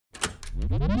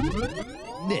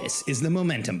This is the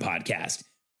Momentum Podcast.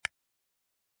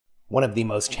 One of the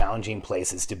most challenging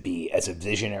places to be as a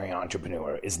visionary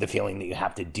entrepreneur is the feeling that you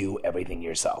have to do everything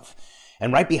yourself.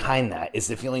 And right behind that is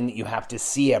the feeling that you have to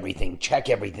see everything, check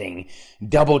everything,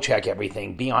 double check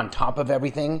everything, be on top of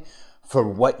everything for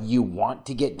what you want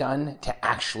to get done to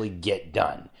actually get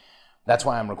done. That's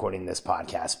why I'm recording this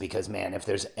podcast, because man, if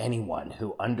there's anyone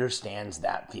who understands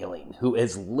that feeling, who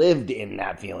has lived in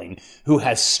that feeling, who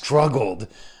has struggled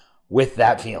with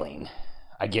that feeling,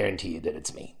 I guarantee you that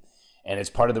it's me. And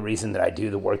it's part of the reason that I do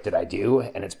the work that I do,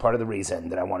 and it's part of the reason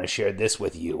that I want to share this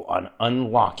with you on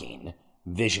unlocking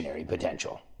visionary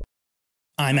potential.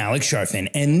 I'm Alex Charfen,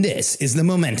 and this is the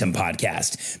Momentum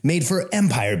Podcast, made for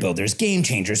empire builders, game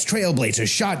changers, trailblazers,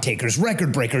 shot takers,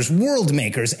 record breakers, world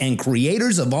makers, and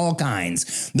creators of all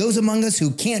kinds. Those among us who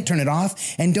can't turn it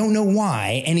off and don't know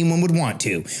why anyone would want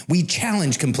to. We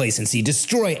challenge complacency,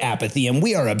 destroy apathy, and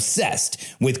we are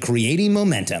obsessed with creating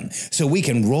momentum so we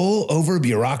can roll over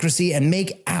bureaucracy and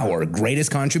make our greatest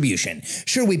contribution.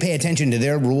 Sure, we pay attention to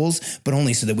their rules, but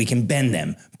only so that we can bend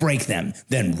them, break them,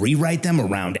 then rewrite them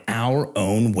around our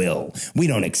own will. We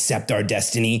don't accept our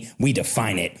destiny, we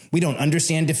define it. We don't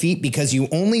understand defeat because you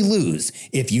only lose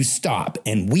if you stop,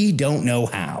 and we don't know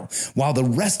how. While the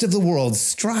rest of the world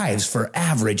strives for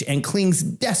average and clings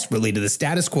desperately to the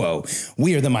status quo,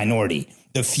 we are the minority,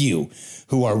 the few,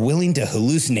 who are willing to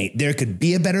hallucinate there could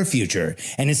be a better future.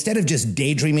 And instead of just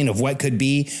daydreaming of what could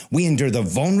be, we endure the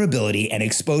vulnerability and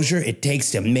exposure it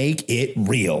takes to make it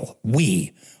real.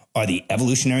 We are the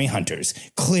evolutionary hunters,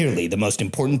 clearly the most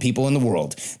important people in the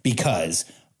world, because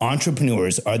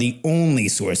entrepreneurs are the only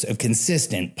source of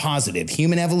consistent, positive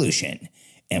human evolution,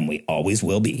 and we always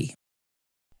will be.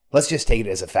 Let's just take it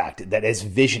as a fact that as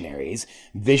visionaries,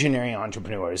 visionary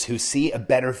entrepreneurs who see a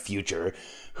better future,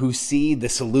 who see the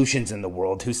solutions in the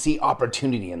world, who see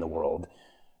opportunity in the world,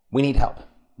 we need help.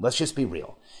 Let's just be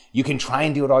real. You can try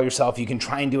and do it all yourself. You can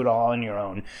try and do it all on your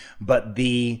own, but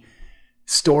the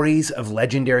stories of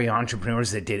legendary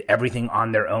entrepreneurs that did everything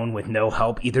on their own with no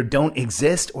help either don't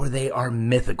exist or they are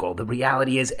mythical. The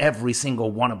reality is every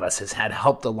single one of us has had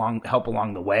help along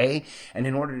the way. And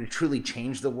in order to truly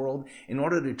change the world, in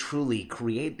order to truly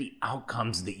create the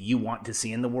outcomes that you want to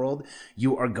see in the world,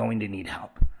 you are going to need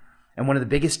help. And one of the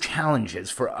biggest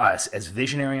challenges for us as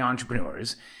visionary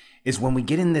entrepreneurs is when we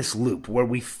get in this loop where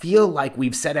we feel like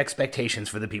we've set expectations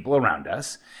for the people around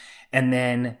us, and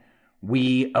then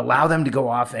we allow them to go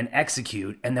off and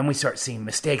execute, and then we start seeing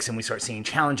mistakes, and we start seeing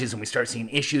challenges, and we start seeing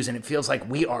issues, and it feels like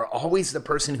we are always the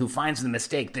person who finds the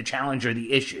mistake, the challenge, or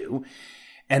the issue.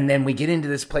 And then we get into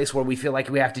this place where we feel like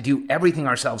we have to do everything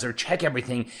ourselves or check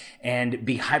everything and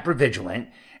be hyper vigilant.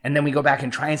 And then we go back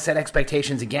and try and set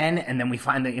expectations again, and then we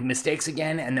find the mistakes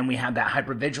again, and then we have that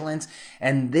hypervigilance.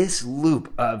 And this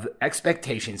loop of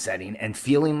expectation setting and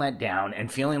feeling let down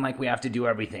and feeling like we have to do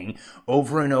everything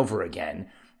over and over again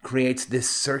creates this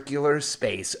circular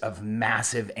space of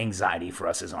massive anxiety for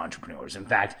us as entrepreneurs. In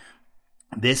fact,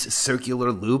 this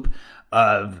circular loop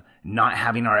of not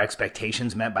having our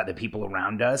expectations met by the people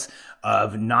around us,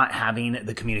 of not having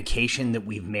the communication that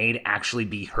we've made actually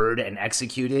be heard and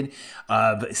executed,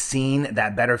 of seeing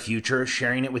that better future,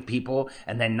 sharing it with people,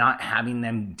 and then not having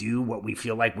them do what we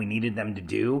feel like we needed them to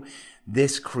do.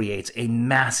 This creates a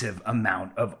massive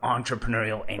amount of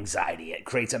entrepreneurial anxiety. It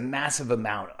creates a massive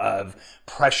amount of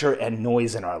pressure and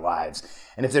noise in our lives.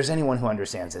 And if there's anyone who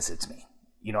understands this, it's me.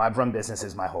 You know, I've run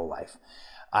businesses my whole life.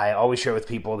 I always share with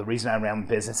people the reason I ran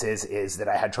businesses is that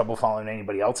I had trouble following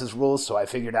anybody else's rules. So I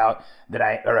figured out that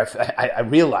I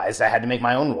realized I had to make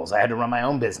my own rules. I had to run my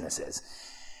own businesses.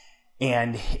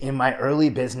 And in my early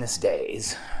business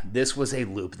days, this was a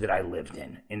loop that I lived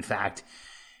in. In fact,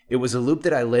 it was a loop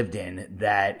that I lived in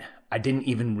that I didn't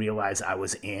even realize I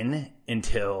was in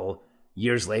until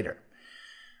years later.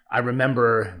 I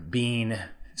remember being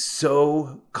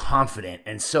so confident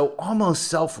and so almost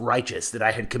self-righteous that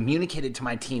I had communicated to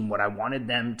my team what I wanted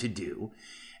them to do,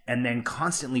 and then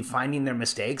constantly finding their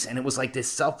mistakes. And it was like this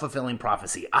self-fulfilling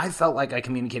prophecy. I felt like I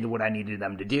communicated what I needed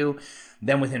them to do.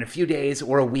 Then within a few days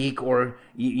or a week or,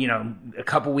 a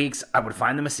couple weeks, I would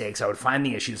find the mistakes. I would find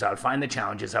the issues. I would find the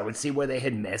challenges. I would see where they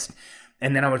had missed.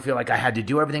 And then I would feel like I had to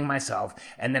do everything myself.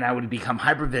 And then I would become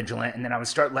hyper vigilant. And then I would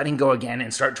start letting go again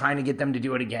and start trying to get them to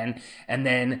do it again. And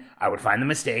then I would find the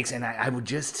mistakes and I would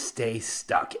just stay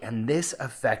stuck. And this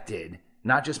affected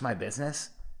not just my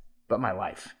business, but my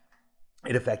life.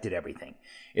 It affected everything.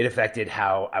 It affected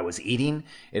how I was eating.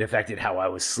 It affected how I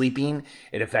was sleeping.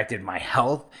 It affected my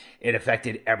health. It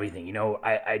affected everything. You know,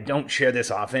 I don't share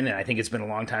this often, and I think it's been a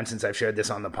long time since I've shared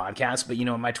this on the podcast, but, you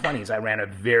know, in my 20s, I ran a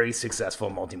very successful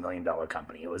multi-million-dollar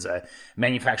company. It was a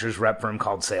manufacturer's rep firm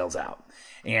called Sales Out.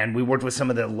 And we worked with some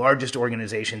of the largest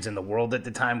organizations in the world at the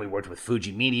time. We worked with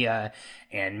Fuji Media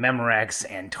and Memorex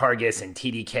and Targus and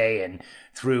TDK. And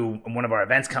through one of our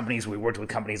events companies, we worked with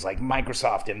companies like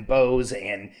Microsoft and Bose.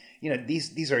 And, you know,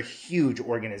 these are huge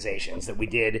organizations that we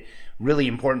did really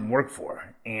important work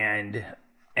for and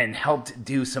helped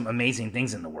do some amazing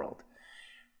things in the world.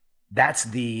 That's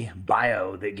the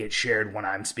bio that gets shared when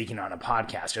I'm speaking on a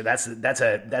podcast, or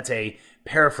that's a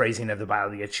paraphrasing of the bio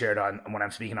that gets shared on when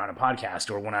I'm speaking on a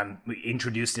podcast or when I'm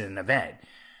introduced in an event.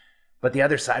 But the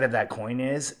other side of that coin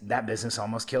is that business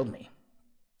almost killed me.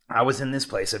 I was in this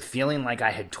place of feeling like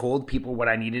I had told people what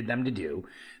I needed them to do,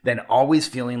 then always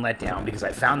feeling let down because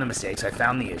I found the mistakes, I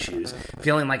found the issues,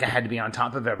 feeling like I had to be on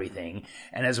top of everything.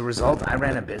 And as a result, I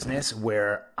ran a business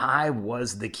where I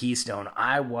was the keystone.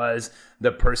 I was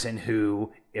the person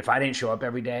who, if I didn't show up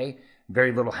every day,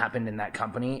 very little happened in that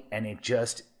company, and it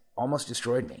just almost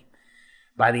destroyed me.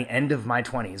 By the end of my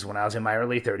 20s, when I was in my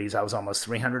early 30s, I was almost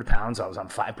 300 pounds. I was on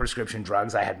 5 prescription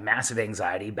drugs. I had massive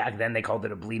anxiety. Back then, they called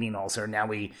it a bleeding ulcer. Now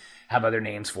we have other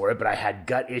names for it. But I had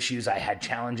gut issues. I had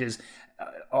challenges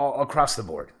all across the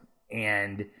board.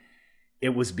 And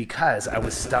it was because I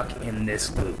was stuck in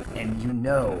this loop. And you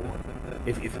know,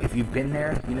 if you've been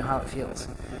there, you know how it feels.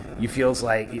 It feels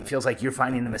like you're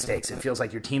finding the mistakes. It feels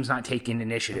like your team's not taking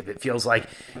initiative. It feels like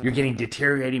you're getting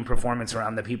deteriorating performance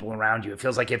around the people around you. It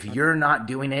feels like if you're not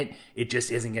doing it, it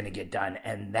just isn't going to get done.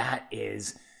 And that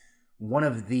is one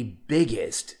of the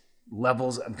biggest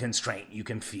levels of constraint you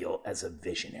can feel as a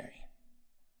visionary.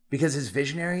 Because as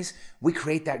visionaries, we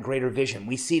create that greater vision.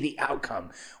 We see the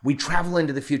outcome. We travel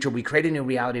into the future. We create a new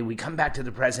reality. We come back to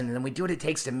the present, and then we do what it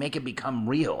takes to make it become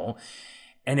real.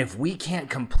 And if we can't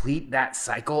complete that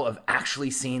cycle of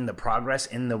actually seeing the progress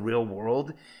in the real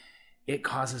world, it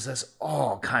causes us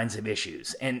all kinds of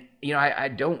issues. And, you know, I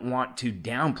don't want to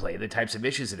downplay the types of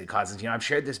issues that it causes. You know, I've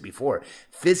shared this before.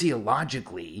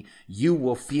 Physiologically, you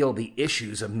will feel the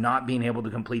issues of not being able to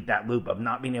complete that loop, of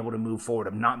not being able to move forward,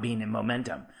 of not being in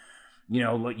momentum. You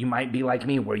know, you might be like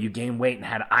me where you gained weight and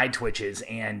had eye twitches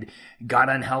and got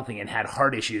unhealthy and had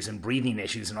heart issues and breathing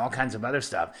issues and all kinds of other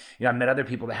stuff. You know, I've met other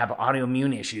people that have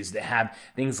autoimmune issues, that have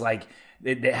things like,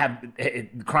 that have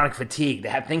chronic fatigue, that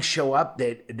have things show up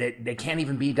that they can't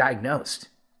even be diagnosed.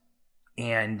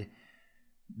 And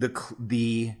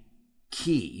the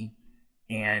key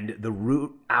and the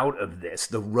route out of this,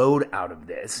 the road out of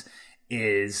this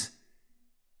is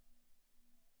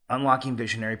unlocking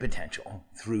visionary potential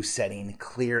through setting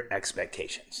clear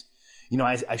expectations. You know,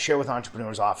 I share with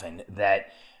entrepreneurs often that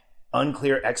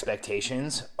unclear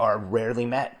expectations are rarely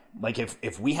met. Like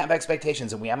if we have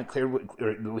expectations and we haven't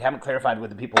clarified with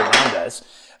the people around us,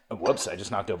 whoops, I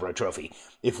just knocked over a trophy.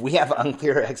 If we have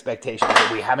unclear expectations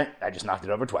that I just knocked it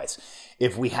over twice.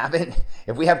 If we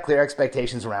have clear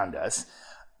expectations around us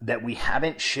that we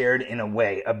haven't shared in a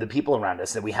way of the people around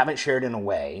us, that we haven't shared in a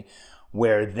way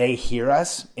where they hear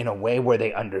us, in a way where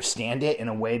they understand it, in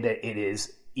a way that it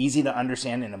is easy to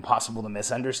understand and impossible to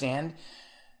misunderstand,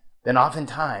 then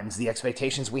oftentimes the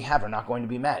expectations we have are not going to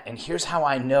be met. And here's how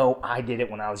I know I did it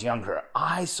when I was younger.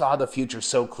 I saw the future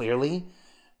so clearly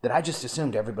that I just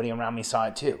assumed everybody around me saw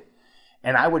it too.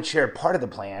 And I would share part of the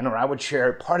plan, or I would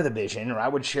share part of the vision, or I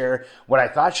would share what I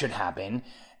thought should happen.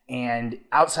 And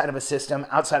outside of a system,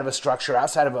 outside of a structure,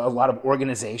 outside of a lot of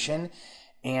organization,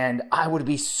 and I would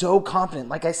be so confident,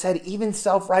 like I said, even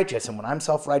self-righteous. And when I'm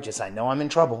self-righteous, I know I'm in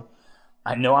trouble.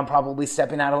 I know I'm probably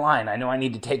stepping out of line. I know I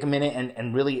need to take a minute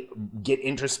and really get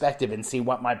introspective and see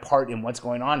what my part in what's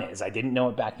going on is. I didn't know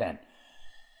it back then.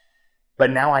 But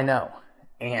now I know.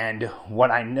 And what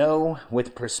I know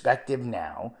with perspective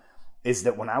now is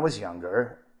that when I was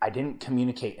younger, I didn't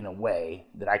communicate in a way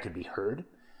that I could be heard.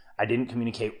 I didn't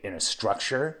communicate in a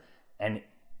structure, and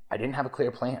I didn't have a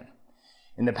clear plan.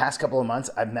 In the past couple of months,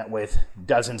 I've met with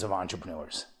dozens of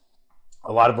entrepreneurs,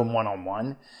 a lot of them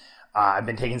one-on-one. I've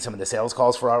been taking some of the sales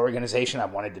calls for our organization.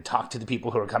 I've wanted to talk to the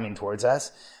people who are coming towards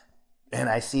us. And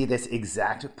I see this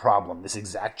exact problem, this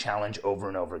exact challenge over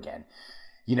and over again.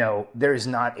 You know, there is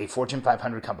not a Fortune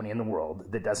 500 company in the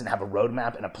world that doesn't have a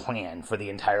roadmap and a plan for the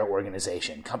entire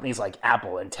organization. Companies like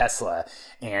Apple and Tesla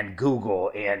and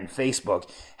Google and Facebook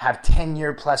have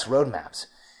 10-year plus roadmaps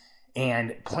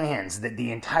and plans that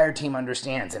the entire team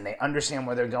understands, and they understand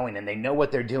where they're going and they know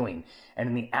what they're doing. And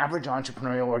in the average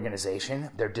entrepreneurial organization,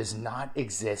 there does not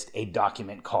exist a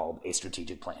document called a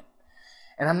strategic plan.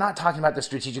 And I'm not talking about the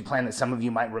strategic plan that some of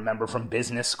you might remember from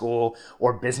business school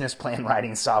or business plan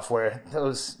writing software.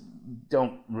 Those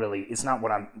don't really, it's not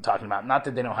what I'm talking about. Not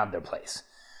that they don't have their place.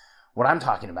 What I'm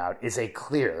talking about is a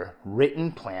clear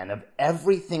written plan of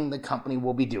everything the company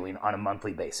will be doing on a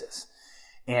monthly basis.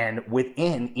 And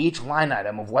within each line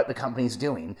item of what the company's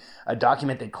doing, a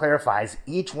document that clarifies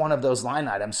each one of those line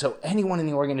items so anyone in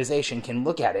the organization can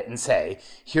look at it and say,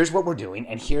 here's what we're doing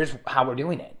and here's how we're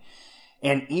doing it.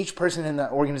 And each person in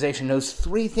the organization knows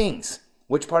three things: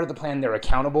 which part of the plan they're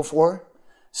accountable for.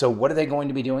 So what are they going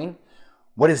to be doing?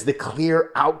 What is the clear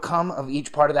outcome of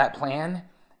each part of that plan?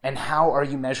 And how are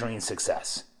you measuring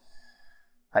success?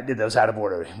 I did those out of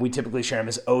order. We typically share them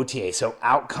as OTA. So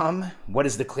outcome, what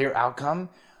is the clear outcome?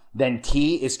 Then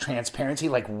T is transparency.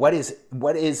 Like what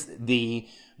is the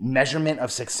measurement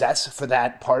of success for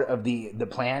that part of the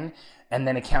plan? And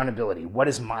then accountability. What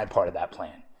is my part of that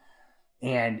plan?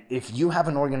 And if you have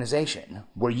an organization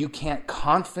where you can't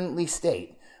confidently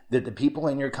state that the people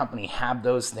in your company have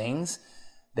those things,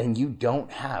 then you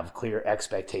don't have clear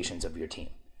expectations of your team.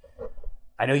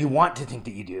 I know you want to think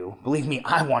that you do. Believe me,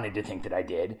 I wanted to think that I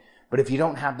did. But if you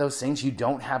don't have those things, you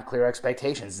don't have clear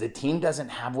expectations. The team doesn't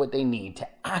have what they need to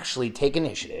actually take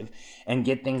initiative and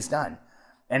get things done.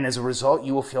 And as a result,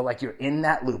 you will feel like you're in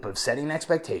that loop of setting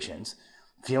expectations,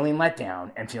 feeling let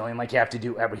down, and feeling like you have to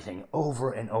do everything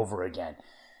over and over again.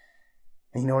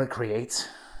 And you know what it creates?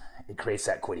 It creates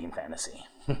that quitting fantasy.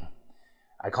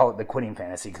 I call it the quitting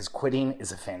fantasy because quitting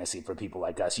is a fantasy for people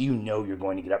like us. You know you're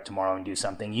going to get up tomorrow and do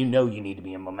something. You know you need to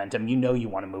be in momentum. You know you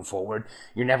want to move forward.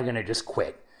 You're never going to just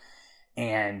quit.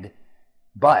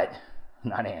 But,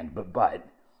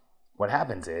 what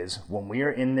happens is when we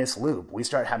are in this loop, we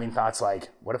start having thoughts like,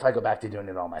 what if I go back to doing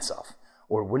it all myself?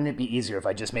 Or wouldn't it be easier if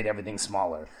I just made everything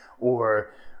smaller?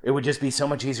 Or it would just be so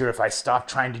much easier if I stopped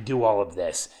trying to do all of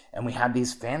this. And we have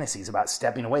these fantasies about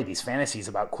stepping away, these fantasies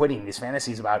about quitting, these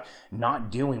fantasies about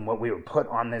not doing what we were put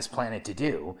on this planet to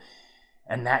do.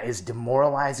 And that is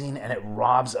demoralizing, and it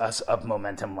robs us of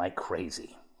momentum like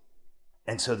crazy.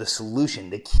 And so the solution,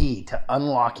 the key to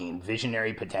unlocking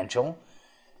visionary potential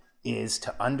is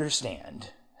to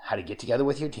understand how to get together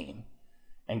with your team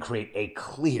and create a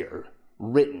clear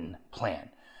written plan.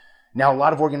 Now, a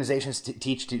lot of organizations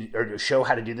teach or show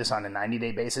how to do this on a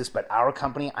 90-day basis, but our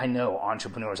company, I know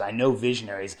entrepreneurs, I know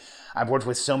visionaries, I've worked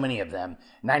with so many of them.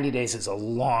 90 days is a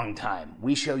long time.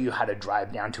 We show you how to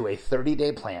drive down to a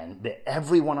 30-day plan that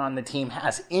everyone on the team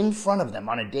has in front of them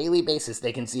on a daily basis.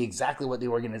 They can see exactly what the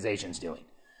organization's doing.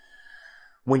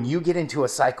 When you get into a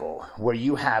cycle where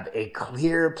you have a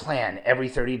clear plan every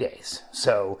 30 days,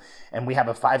 and we have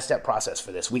a 5-step process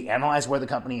for this. We analyze where the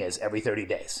company is every 30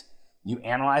 days. You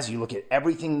analyze, you look at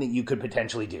everything that you could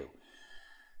potentially do.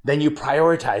 Then you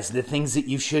prioritize the things that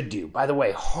you should do. By the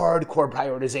way, hardcore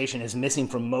prioritization is missing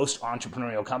from most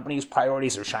entrepreneurial companies.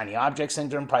 Priorities are shiny object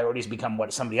syndrome. Priorities become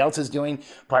what somebody else is doing.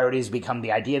 Priorities become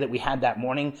the idea that we had that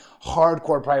morning.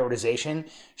 Hardcore prioritization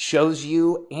shows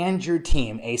you and your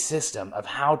team a system of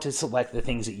how to select the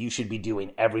things that you should be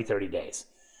doing every 30 days.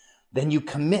 Then you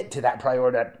commit to that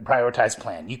prioritized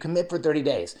plan. You commit for 30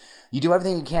 days. You do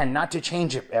everything you can not to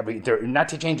change it every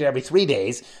 3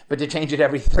 days, but to change it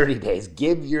every 30 days.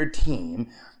 Give your team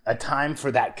a time for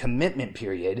that commitment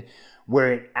period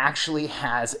where it actually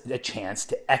has a chance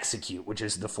to execute, which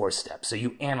is the 4th step. So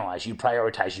you analyze, you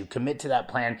prioritize, you commit to that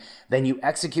plan, then you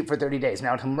execute for 30 days.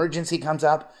 Now, if an emergency comes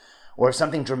up or if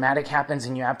something dramatic happens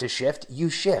and you have to shift, you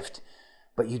shift.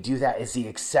 But you do that as the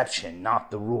exception,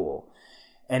 not the rule.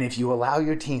 And if you allow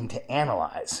your team to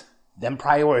analyze, then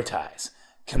prioritize,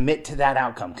 commit to that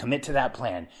outcome, commit to that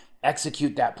plan,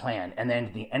 execute that plan, and then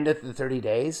at the end of the 30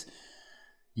 days,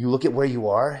 you look at where you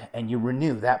are and you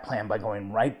renew that plan by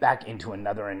going right back into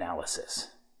another analysis.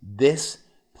 This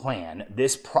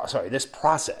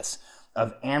process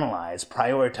of analyze,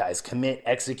 prioritize, commit,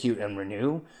 execute, and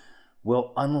renew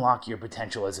will unlock your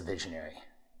potential as a visionary.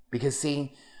 Because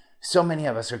see, so many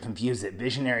of us are confused that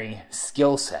visionary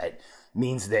skill set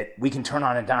means that we can turn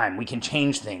on a dime, we can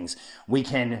change things, we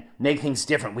can make things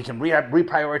different, we can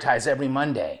reprioritize every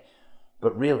Monday.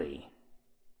 But really,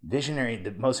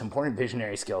 the most important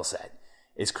visionary skill set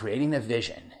is creating a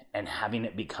vision and having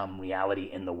it become reality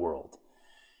in the world.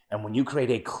 And when you create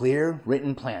a clear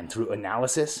written plan through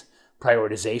analysis,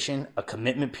 prioritization, a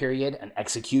commitment period, an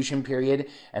execution period,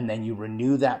 and then you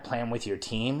renew that plan with your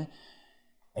team,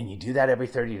 and you do that every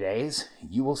 30 days,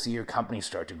 you will see your company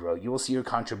start to grow. You will see your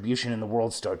contribution in the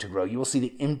world start to grow. You will see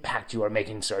the impact you are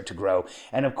making start to grow.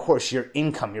 And of course, your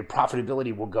income, your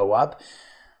profitability will go up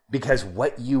because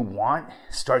what you want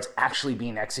starts actually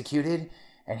being executed.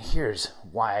 And here's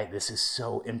why this is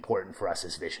so important for us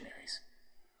as visionaries.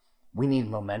 We need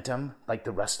momentum like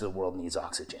the rest of the world needs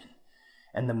oxygen.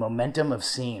 And the momentum of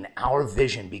seeing our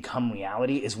vision become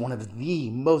reality is one of the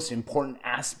most important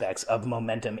aspects of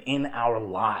momentum in our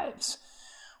lives.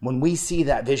 When we see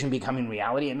that vision becoming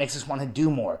reality, it makes us want to do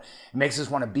more. It makes us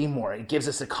want to be more. It gives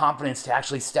us the confidence to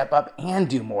actually step up and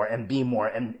do more and be more.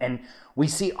 And we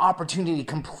see opportunity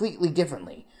completely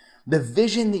differently. The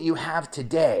vision that you have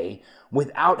today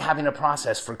without having a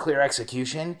process for clear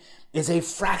execution is a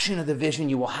fraction of the vision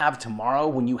you will have tomorrow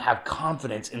when you have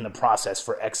confidence in the process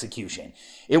for execution.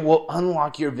 It will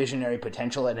unlock your visionary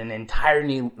potential at an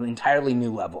entirely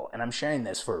new level. And I'm sharing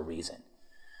this for a reason.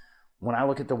 When I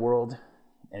look at the world,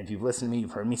 and if you've listened to me,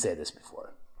 you've heard me say this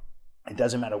before, it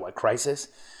doesn't matter what crisis,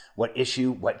 what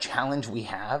issue, what challenge we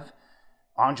have,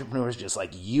 entrepreneurs just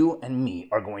like you and me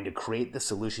are going to create the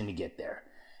solution to get there.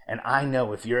 And I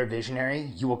know if you're a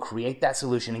visionary, you will create that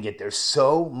solution and get there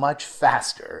so much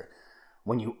faster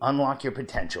when you unlock your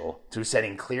potential through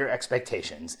setting clear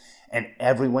expectations and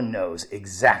everyone knows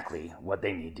exactly what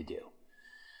they need to do.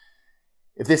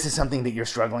 If this is something that you're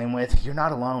struggling with, you're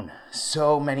not alone.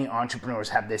 So many entrepreneurs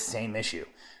have this same issue.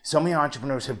 So many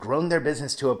entrepreneurs have grown their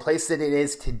business to a place that it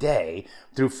is today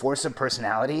through force of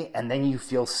personality, and then you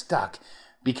feel stuck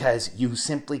because you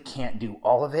simply can't do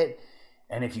all of it.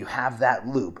 And if you have that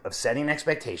loop of setting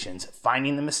expectations,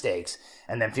 finding the mistakes,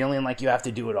 and then feeling like you have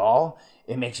to do it all,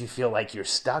 it makes you feel like you're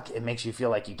stuck. It makes you feel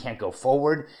like you can't go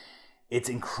forward. It's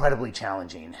incredibly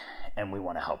challenging, and we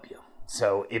want to help you.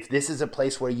 So if this is a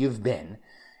place where you've been,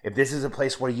 if this is a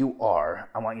place where you are,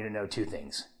 I want you to know two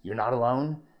things. You're not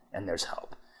alone, and there's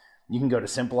help. You can go to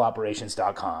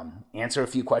simpleoperations.com, answer a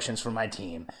few questions from my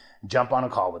team, jump on a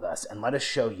call with us, and let us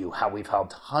show you how we've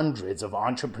helped hundreds of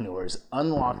entrepreneurs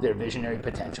unlock their visionary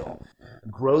potential,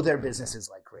 grow their businesses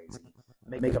like crazy,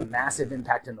 make a massive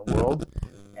impact in the world,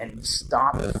 and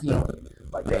stop feeling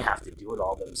like they have to do it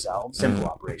all themselves.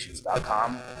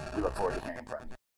 Simpleoperations.com. We look forward to hearing from you.